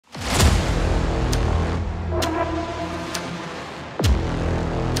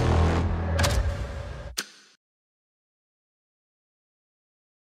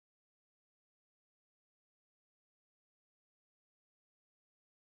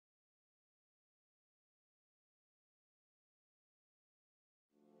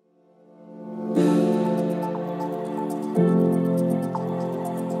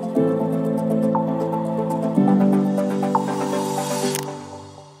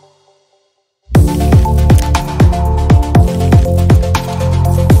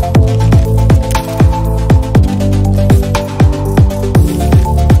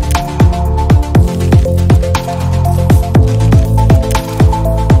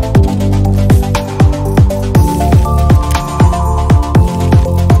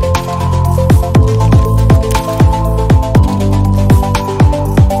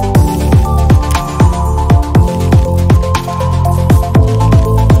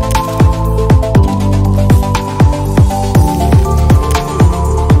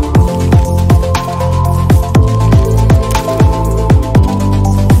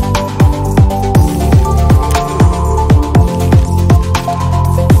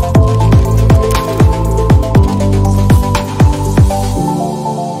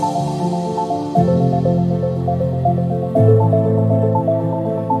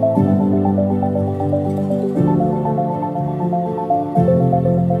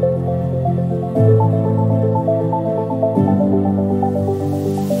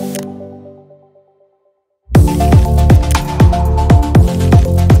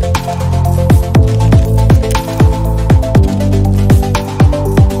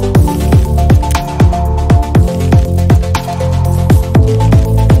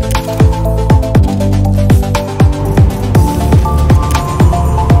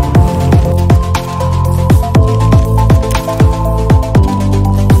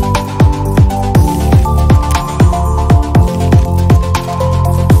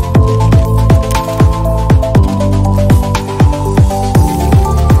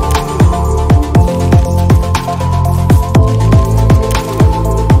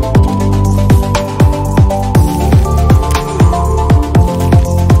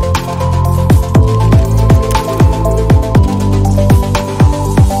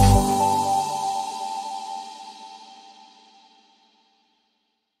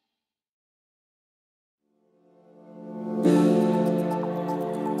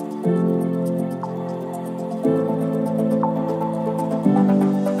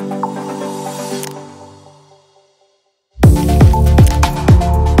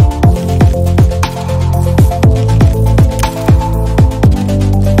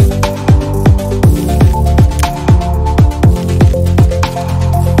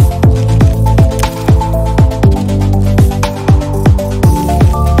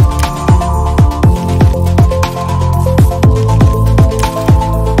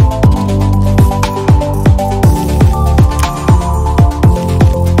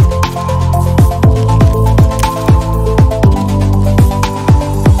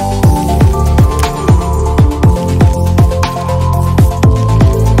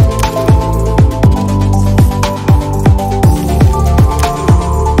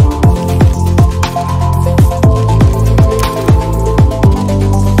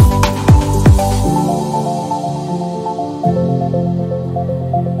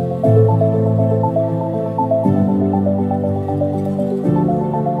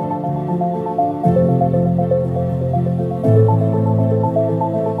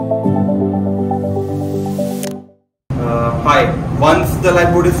the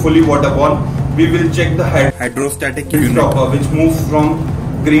lifeboat is fully waterborne, we will check the hydrostatic unit stopper, which moves from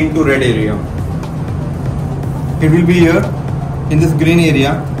green to red area. It will be here in this green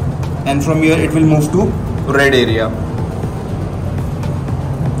area, and from here it will move to red area.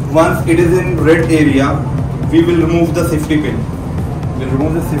 Once it is in red area, we will remove the safety pin.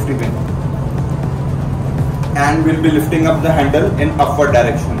 And we'll be lifting up the handle in upward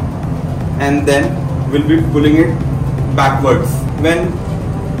direction, and then we'll be pulling it backwards. When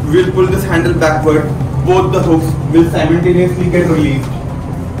we'll pull this handle backward, both the hooks will simultaneously get released,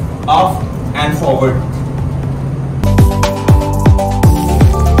 aft and forward.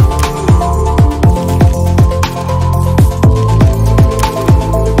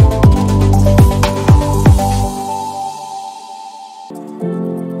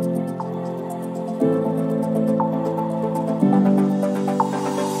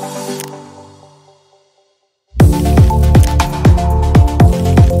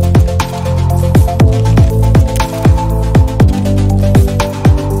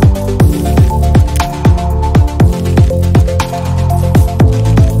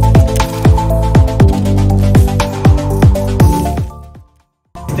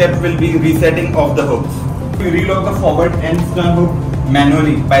 Step will be resetting of the hooks. We relock the forward and stern hook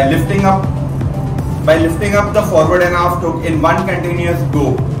manually by lifting up the forward and aft hook in one continuous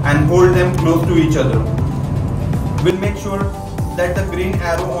go and hold them close to each other. We'll make sure that the green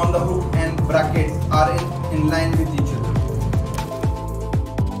arrow on the hook and brackets are in line with each other.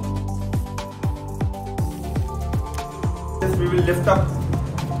 This we will lift up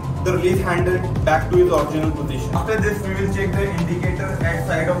the release handle back to its original position. After this, we will check the indicator at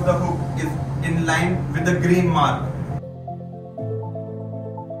side of the hook is in line with the green mark.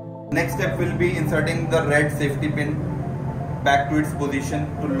 Next step will be inserting the red safety pin back to its position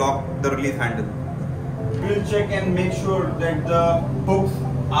to lock the release handle. We will check and make sure that the hooks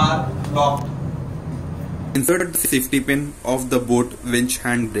are locked. Insert the safety pin of the boat winch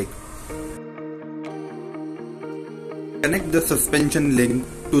handbrake. Connect the suspension link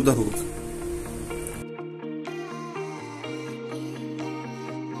to the hook.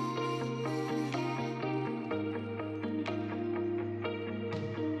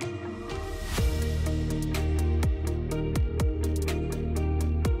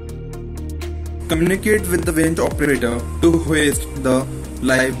 Communicate with the winch operator to hoist the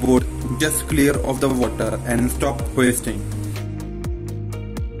lifeboat just clear of the water and stop hoisting.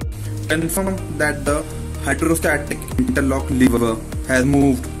 Confirm that the hydrostatic interlock lever has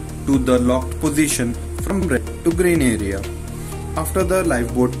moved to the locked position from red to green area after the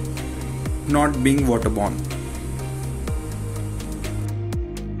lifeboat not being waterborne.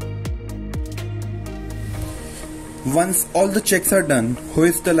 Once all the checks are done,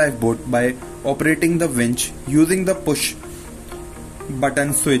 hoist the lifeboat by operating the winch using the push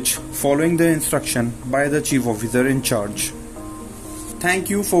button switch following the instruction by the chief officer in charge. Thank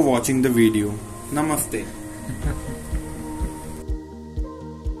you for watching the video. Namaste.